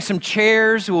 bring some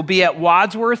chairs. We'll be at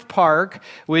Wadsworth Park,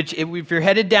 which if you're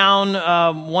headed down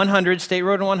 100, State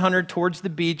Road 100 towards the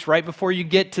beach, right before you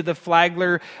get to the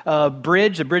Flagler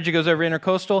Bridge, the bridge that goes over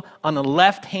Intercoastal, on the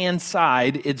left-hand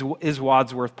side is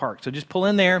Wadsworth Park. So just pull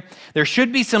in there. There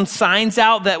should be some signs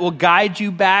out that will guide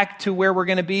you back to where we're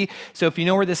going to be. So if you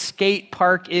know where the skate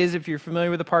park is, if you're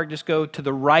familiar with the park, just go to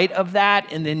the right of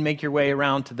that and then make your way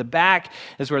around to the back.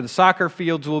 That's where the soccer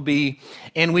fields will be.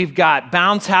 And we've got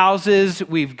bounce houses,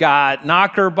 we've got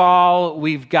knocker ball,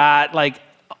 we've got like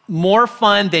more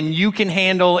fun than you can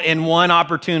handle in one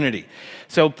opportunity.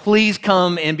 So please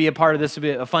come and be a part of this. It'll be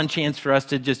a fun chance for us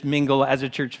to just mingle as a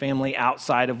church family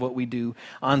outside of what we do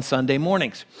on Sunday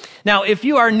mornings. Now, if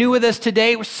you are new with us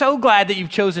today, we're so glad that you've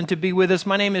chosen to be with us.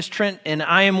 My name is Trent, and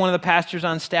I am one of the pastors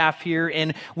on staff here,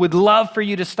 and would love for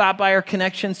you to stop by our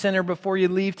Connection Center before you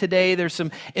leave today. There's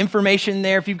some information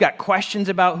there. If you've got questions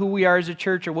about who we are as a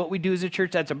church or what we do as a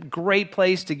church, that's a great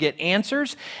place to get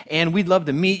answers, and we'd love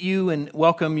to meet you and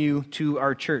welcome you to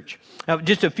our church. Now,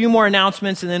 just a few more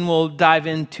announcements, and then we'll dive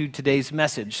into today's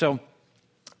message. So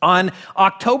On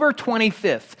October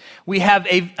 25th, we have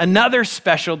another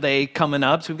special day coming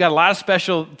up. So we've got a lot of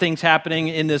special things happening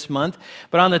in this month.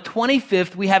 But on the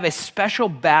 25th, we have a special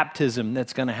baptism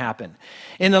that's going to happen.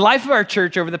 In the life of our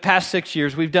church over the past 6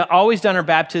 years, we've always done our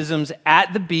baptisms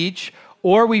at the beach,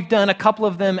 or we've done a couple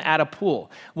of them at a pool.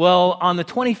 Well, on the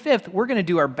 25th, we're going to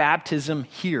do our baptism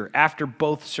here after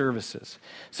both services.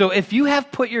 So if you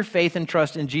have put your faith and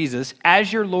trust in Jesus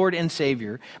as your Lord and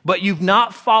Savior, but you've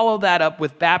not followed that up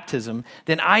with baptism,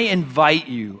 then I invite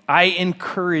you, I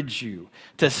encourage you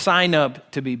to sign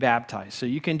up to be baptized. So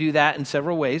you can do that in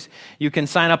several ways. You can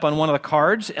sign up on one of the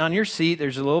cards on your seat.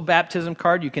 There's a little baptism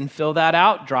card. You can fill that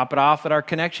out, drop it off at our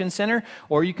Connection Center,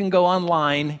 or you can go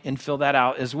online and fill that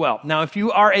out as well. Now, if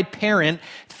you are a parent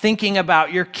thinking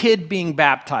about your kid being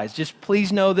baptized, just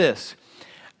please know this.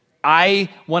 I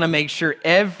want to make sure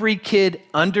every kid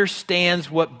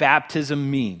understands what baptism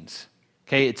means.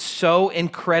 Okay, it's so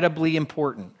incredibly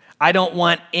important. I don't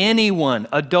want anyone,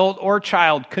 adult or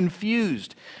child,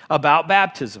 confused about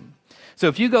baptism. So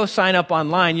if you go sign up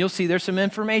online, you'll see there's some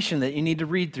information that you need to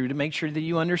read through to make sure that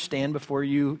you understand before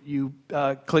you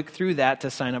click through that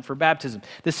to sign up for baptism.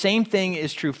 The same thing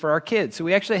is true for our kids. So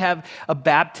we actually have a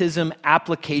baptism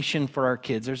application for our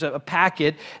kids. There's a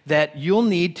packet that you'll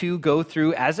need to go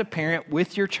through as a parent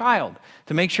with your child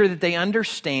to make sure that they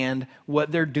understand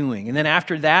what they're doing. And then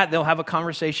after that, they'll have a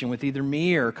conversation with either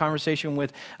me or a conversation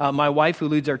with my wife who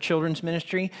leads our children's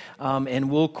ministry,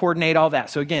 and we'll coordinate all that.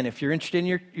 So again, if you're interested in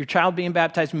your child being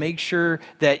baptized, make sure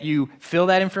that you fill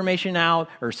that information out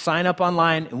or sign up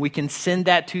online, and we can send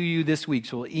that to you this week.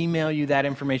 So we'll email you that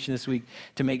information this week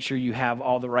to make sure you have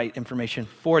all the right information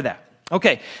for that.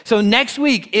 Okay, so next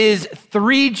week is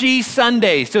 3G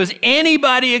Sunday. So is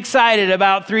anybody excited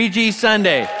about 3G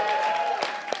Sunday?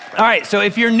 All right, so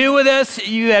if you're new with us,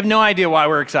 you have no idea why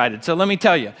we're excited. So let me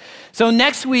tell you. So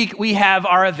next week, we have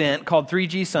our event called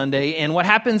 3G Sunday. And what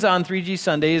happens on 3G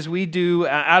Sunday is we do,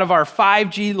 out of our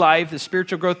 5G life, the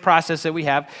spiritual growth process that we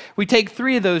have, we take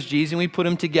 3 of those Gs and we put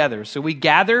them together. So we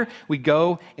gather, we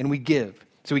go, and we give.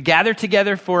 So we gather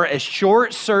together for a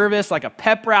short service, like a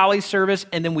pep rally service,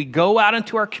 and then we go out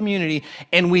into our community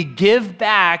and we give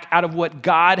back out of what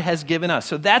God has given us.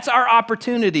 So that's our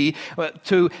opportunity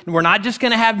we're not just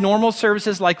going to have normal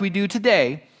services like we do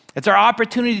today. It's our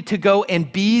opportunity to go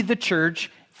and be the church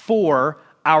for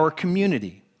our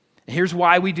community. And here's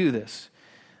why we do this.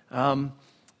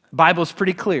 Bible's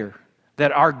pretty clear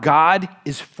that our God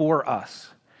is for us.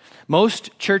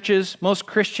 Most churches, most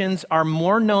Christians are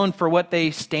more known for what they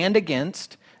stand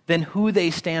against than who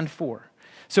they stand for.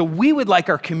 So we would like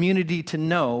our community to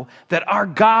know that our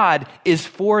God is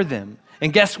for them.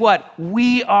 And guess what?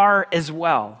 We are as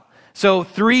well. So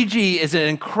 3G is an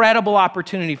incredible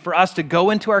opportunity for us to go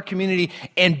into our community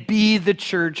and be the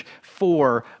church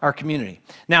for our community.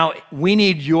 Now, we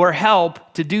need your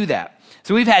help to do that.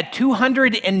 So we've had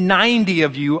 290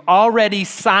 of you already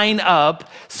sign up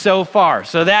so far.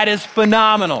 So that is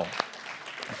phenomenal.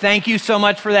 Thank you so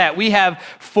much for that. We have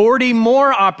 40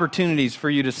 more opportunities for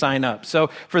you to sign up. So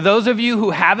for those of you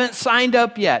who haven't signed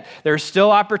up yet, there are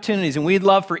still opportunities, and we'd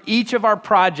love for each of our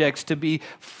projects to be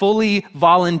fully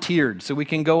volunteered so we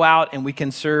can go out and we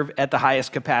can serve at the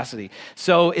highest capacity.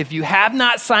 So if you have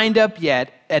not signed up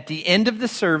yet, at the end of the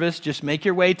service, just make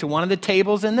your way to one of the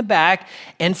tables in the back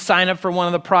and sign up for one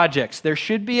of the projects. There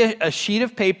should be a sheet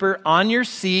of paper on your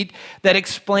seat that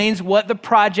explains what the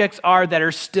projects are that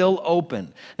are still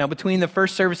open. Now, between the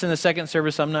first service and the second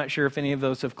service, I'm not sure if any of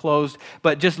those have closed,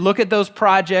 but just look at those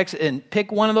projects and pick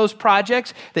one of those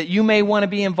projects that you may want to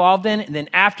be involved in. And then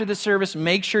after the service,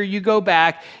 make sure you go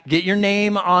back, get your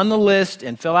name on the list,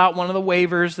 and fill out one of the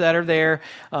waivers that are there.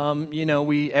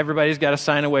 Everybody's got to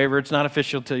sign a waiver. It's not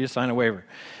official till you sign a waiver.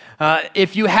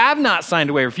 If you have not signed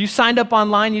a waiver, if you signed up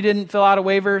online, you didn't fill out a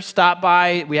waiver, stop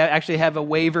by. We actually have a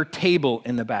waiver table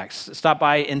in the back. Stop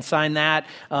by and sign that.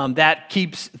 That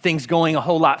keeps things going a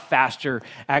whole lot faster,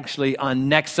 actually, on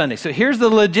next Sunday. So here's the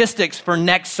logistics for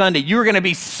next Sunday. You're going to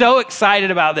be so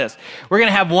excited about this. We're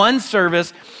going to have one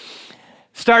service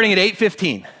starting at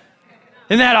 8:15.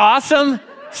 Isn't that awesome?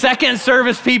 Second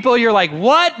service people, you're like,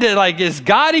 what? Is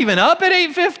God even up at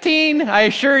 8:15? I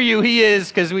assure you he is,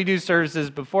 because we do services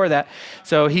before that.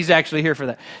 So he's actually here for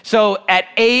that. So at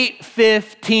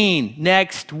 8:15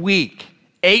 next week,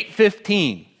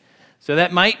 8:15. So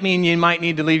that might mean you might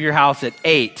need to leave your house at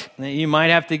 8. You might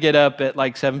have to get up at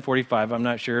like 7:45. I'm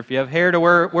not sure. If you have hair to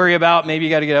worry about, maybe you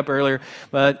got to get up earlier.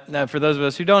 But for those of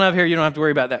us who don't have hair, you don't have to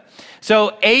worry about that.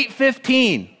 So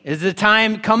 8:15 is the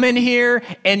time. Come in here,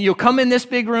 and you'll come in this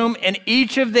big room, and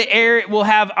each of the area will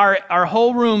have our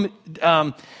whole room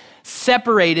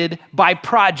separated by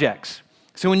projects.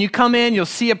 So when you come in, you'll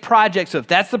see a project. So if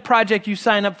that's the project you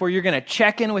sign up for, you're going to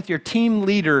check in with your team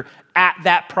leader at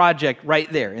that project right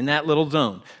there in that little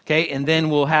zone, okay? And then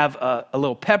we'll have a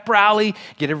little pep rally,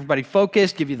 get everybody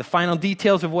focused, give you the final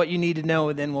details of what you need to know,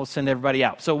 and then we'll send everybody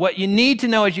out. So what you need to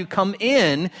know as you come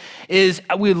in is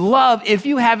we love, if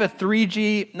you have a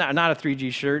 3G, not a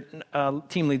 3G shirt,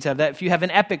 team leads have that. If you have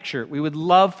an Epic shirt, we would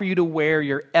love for you to wear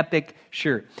your Epic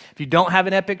shirt. If you don't have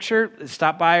an Epic shirt,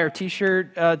 stop by our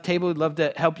t-shirt table. We'd love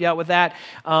to help you out with that.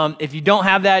 If you don't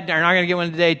have that, you're not going to get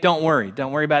one today, don't worry.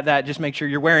 Don't worry about that. Just make sure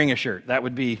you're wearing a shirt. That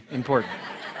would be important.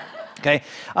 Okay?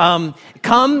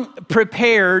 Come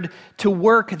prepared to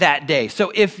work that day.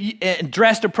 So if you,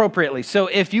 dressed appropriately. So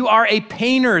if you are a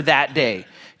painter that day,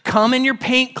 come in your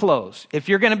paint clothes. If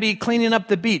you're going to be cleaning up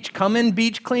the beach, come in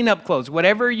beach cleanup clothes.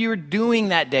 Whatever you're doing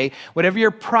that day, whatever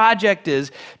your project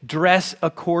is, dress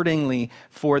accordingly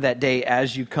for that day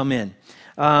as you come in.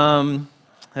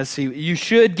 Let's see. You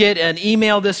should get an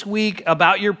email this week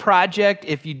about your project.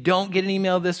 If you don't get an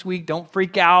email this week, don't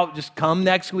freak out. Just come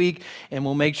next week, and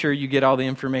we'll make sure you get all the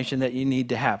information that you need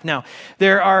to have. Now,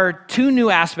 there are two new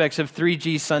aspects of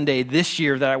 3G Sunday this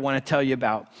year that I want to tell you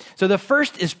about. So the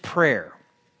first is prayer.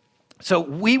 So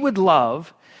we would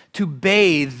love to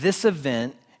bathe this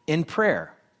event in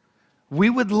prayer. We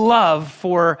would love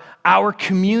for our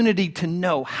community to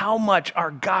know how much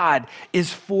our God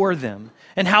is for them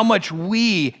and how much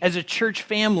we as a church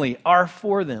family are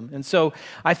for them. And so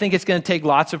I think it's going to take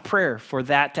lots of prayer for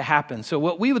that to happen. So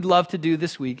what we would love to do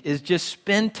this week is just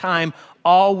spend time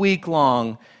all week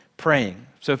long praying.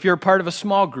 So if you're a part of a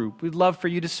small group, we'd love for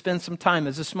you to spend some time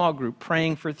as a small group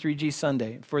praying for 3G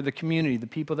Sunday, for the community, the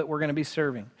people that we're going to be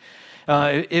serving.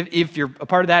 If you're a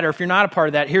part of that, or if you're not a part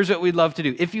of that, here's what we'd love to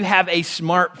do. If you have a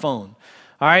smartphone,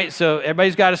 all right, so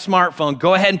everybody's got a smartphone,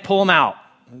 go ahead and pull them out.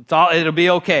 It'll be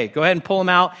okay. Go ahead and pull them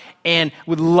out, and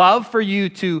would love for you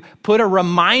to put a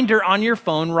reminder on your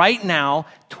phone right now,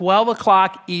 12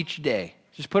 o'clock each day.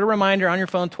 Just put a reminder on your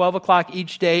phone, 12 o'clock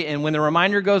each day, and when the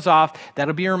reminder goes off,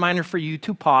 that'll be a reminder for you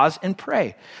to pause and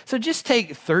pray. So just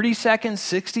take 30 seconds,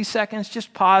 60 seconds,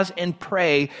 just pause and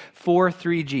pray for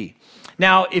 3G.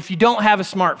 Now, if you don't have a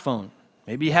smartphone,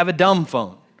 maybe you have a dumb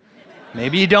phone,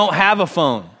 maybe you don't have a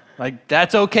phone, like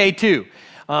that's okay too.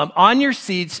 On your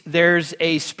seats, there's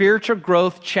a spiritual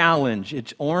growth challenge.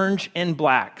 It's orange and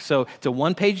black. So it's a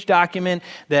one-page document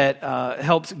that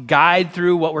helps guide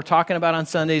through what we're talking about on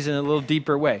Sundays in a little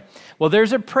deeper way. Well,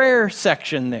 there's a prayer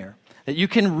section there that you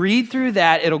can read through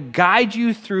that. It'll guide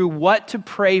you through what to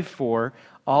pray for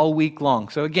all week long.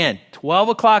 So again, 12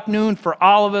 o'clock noon for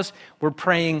all of us, we're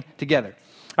praying together.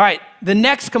 All right, the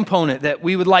next component that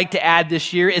we would like to add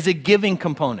this year is a giving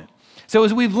component. So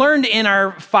as we've learned in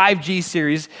our 5G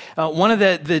series, one of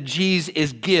the G's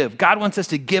is give. God wants us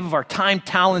to give of our time,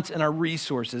 talents, and our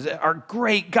resources. Our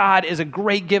great God is a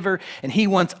great giver, and he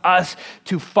wants us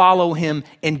to follow him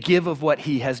and give of what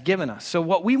he has given us. So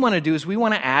what we want to do is we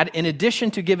want to add, in addition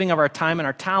to giving of our time and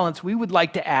our talents, we would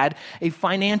like to add a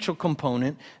financial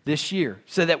component this year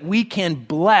so that we can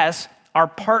bless our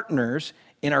partners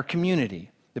in our community,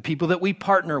 the people that we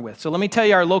partner with. So let me tell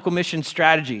you our local mission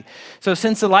strategy. So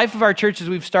since the life of our church as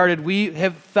we've started, we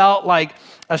have felt like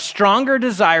a stronger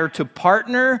desire to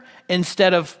partner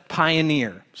instead of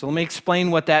pioneer. So let me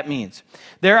explain what that means.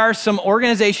 There are some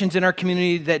organizations in our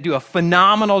community that do a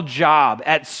phenomenal job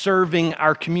at serving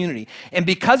our community. And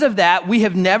because of that, we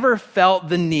have never felt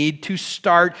the need to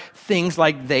start things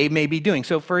like they may be doing.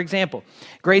 So for example,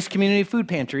 Grace Community Food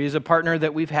Pantry is a partner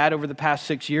that we've had over the past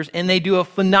 6 years, and they do a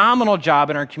phenomenal job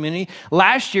in our community.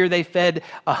 Last year, they fed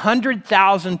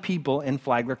 100,000 people in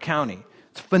Flagler County.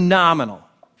 It's phenomenal.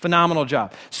 Phenomenal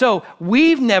job. So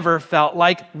we've never felt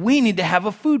like we need to have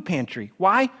a food pantry.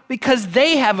 Why? Because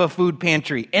they have a food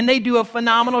pantry and they do a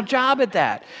phenomenal job at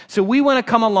that. So we want to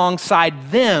come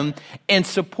alongside them and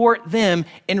support them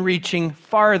in reaching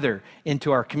farther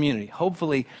into our community.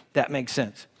 Hopefully that makes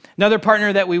sense. Another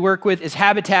partner that we work with is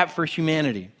Habitat for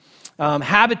Humanity.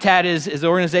 Habitat is an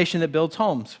organization that builds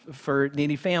homes for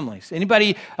needy families.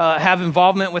 Anybody have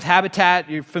involvement with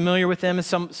Habitat? You're familiar with them at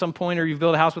some point, or you've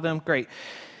built a house with them? Great.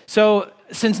 So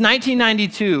since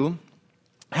 1992,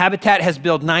 Habitat has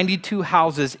built 92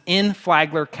 houses in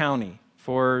Flagler County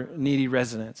for needy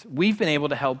residents. We've been able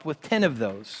to help with 10 of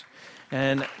those.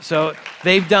 And so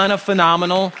they've done a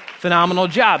phenomenal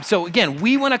job. So again,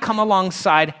 we want to come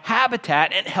alongside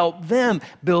Habitat and help them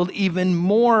build even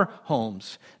more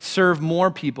homes, serve more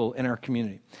people in our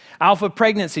community. Alpha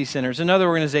Pregnancy Center is another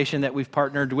organization that we've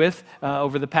partnered with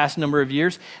over the past number of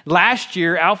years. Last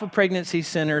year, Alpha Pregnancy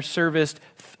Center serviced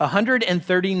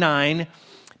 139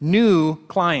 new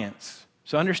clients.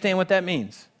 So understand what that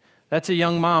means. That's a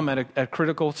young mom at a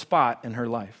critical spot in her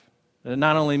life. It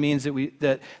not only means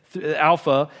that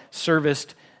Alpha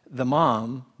serviced the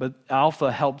mom, but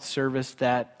Alpha helped service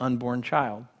that unborn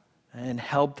child and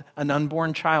helped an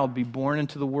unborn child be born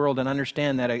into the world and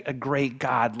understand that a great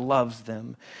God loves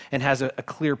them and has a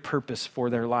clear purpose for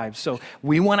their lives. So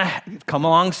we want to come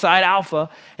alongside Alpha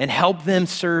and help them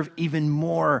serve even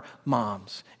more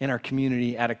moms in our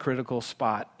community at a critical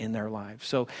spot in their lives.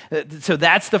 So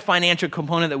that's the financial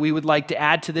component that we would like to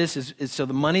add to this is so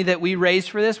the money that we raise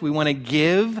for this, we want to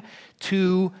give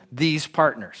to these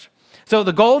partners. So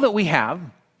the goal that we have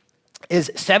is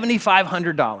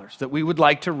 $7,500 that we would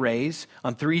like to raise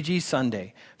on 3G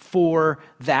Sunday for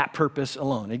that purpose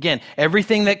alone. Again,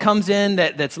 everything that comes in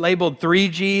that's labeled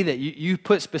 3G, that you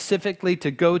put specifically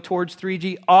to go towards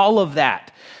 3G, all of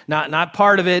that, not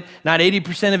part of it, not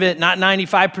 80% of it, not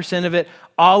 95% of it,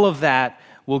 all of that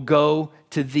will go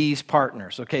to these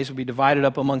partners, okay? So it'll be divided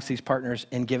up amongst these partners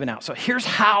and given out. So here's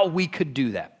how we could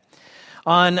do that.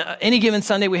 On any given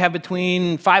Sunday, we have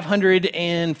between 500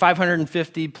 and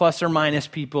 550 plus or minus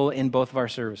people in both of our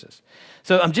services.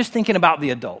 So I'm just thinking about the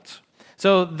adults.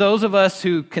 So those of us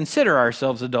who consider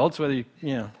ourselves adults, whether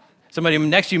somebody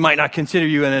next to you might not consider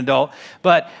you an adult,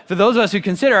 but for those of us who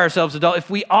consider ourselves adult,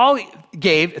 if we all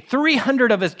gave,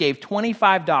 300 of us gave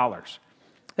 $25,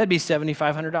 that'd be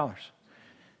 $7,500.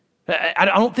 I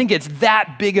don't think it's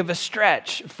that big of a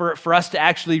stretch for us to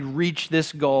actually reach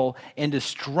this goal and to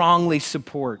strongly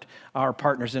support our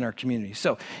partners in our community.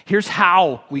 So here's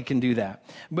how we can do that.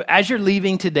 As you're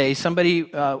leaving today,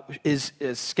 somebody is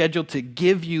scheduled to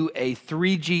give you a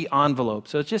 3G envelope.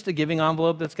 So it's just a giving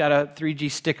envelope that's got a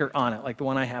 3G sticker on it, like the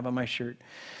one I have on my shirt.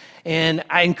 And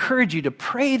I encourage you to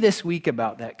pray this week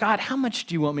about that. God, how much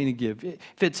do you want me to give? If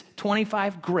it's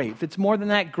 25, great. If it's more than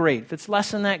that, great. If it's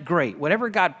less than that, great. Whatever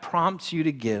God prompts you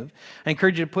to give, I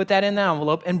encourage you to put that in the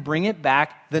envelope and bring it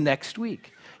back the next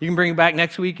week. You can bring it back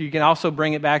next week. Or you can also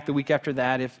bring it back the week after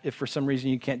that if for some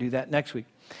reason you can't do that next week.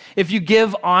 If you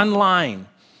give online,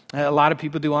 a lot of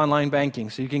people do online banking,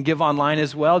 so you can give online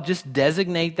as well. Just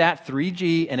designate that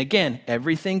 3G, and again,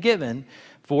 everything given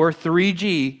for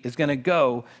 3G is going to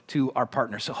go to our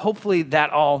partners. So hopefully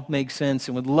that all makes sense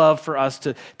and would love for us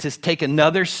to take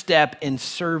another step in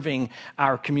serving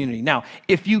our community. Now,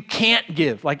 if you can't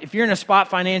give, like if you're in a spot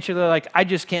financially like, I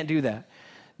just can't do that,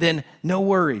 then no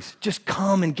worries. Just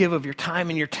come and give of your time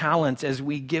and your talents as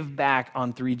we give back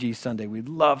on 3G Sunday. We'd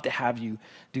love to have you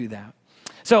do that.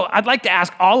 So I'd like to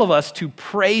ask all of us to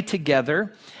pray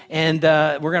together, and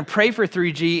we're going to pray for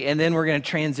 3G, and then we're going to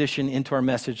transition into our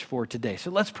message for today.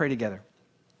 So let's pray together.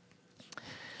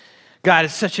 God,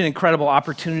 it's such an incredible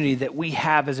opportunity that we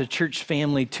have as a church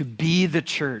family to be the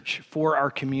church for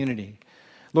our community.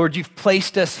 Lord, you've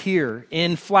placed us here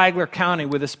in Flagler County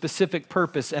with a specific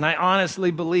purpose, and I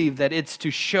honestly believe that it's to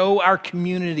show our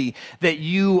community that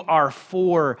you are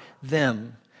for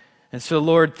them. And so,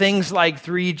 Lord, things like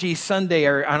 3G Sunday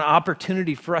are an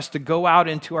opportunity for us to go out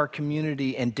into our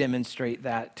community and demonstrate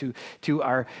that to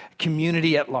our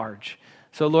community at large.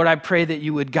 So, Lord, I pray that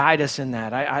you would guide us in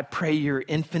that. I pray your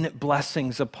infinite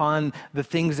blessings upon the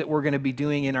things that we're going to be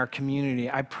doing in our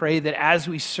community. I pray that as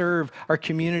we serve our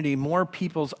community, more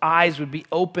people's eyes would be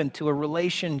open to a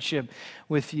relationship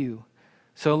with you.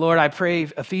 So, Lord, I pray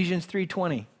Ephesians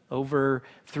 3:20 over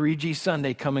 3G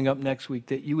Sunday coming up next week,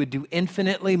 that you would do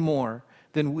infinitely more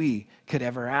than we could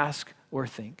ever ask or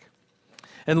think.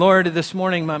 And Lord, this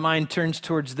morning my mind turns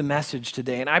towards the message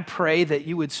today, and I pray that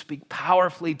you would speak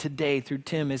powerfully today through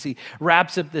Tim as he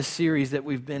wraps up this series that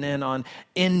we've been in on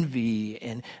envy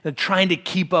and trying to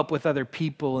keep up with other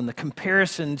people and the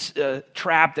comparisons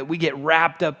trap that we get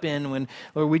wrapped up in when,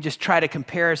 Lord, we just try to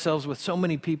compare ourselves with so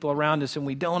many people around us, and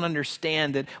we don't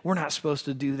understand that we're not supposed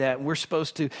to do that. We're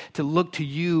supposed to look to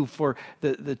you for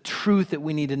the truth that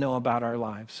we need to know about our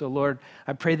lives. So Lord,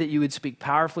 I pray that you would speak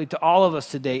powerfully to all of us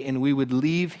today, and we would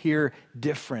leave here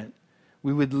different.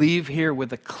 We would leave here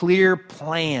with a clear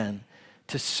plan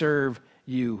to serve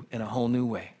you in a whole new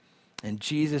way. In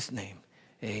Jesus' name,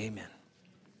 amen.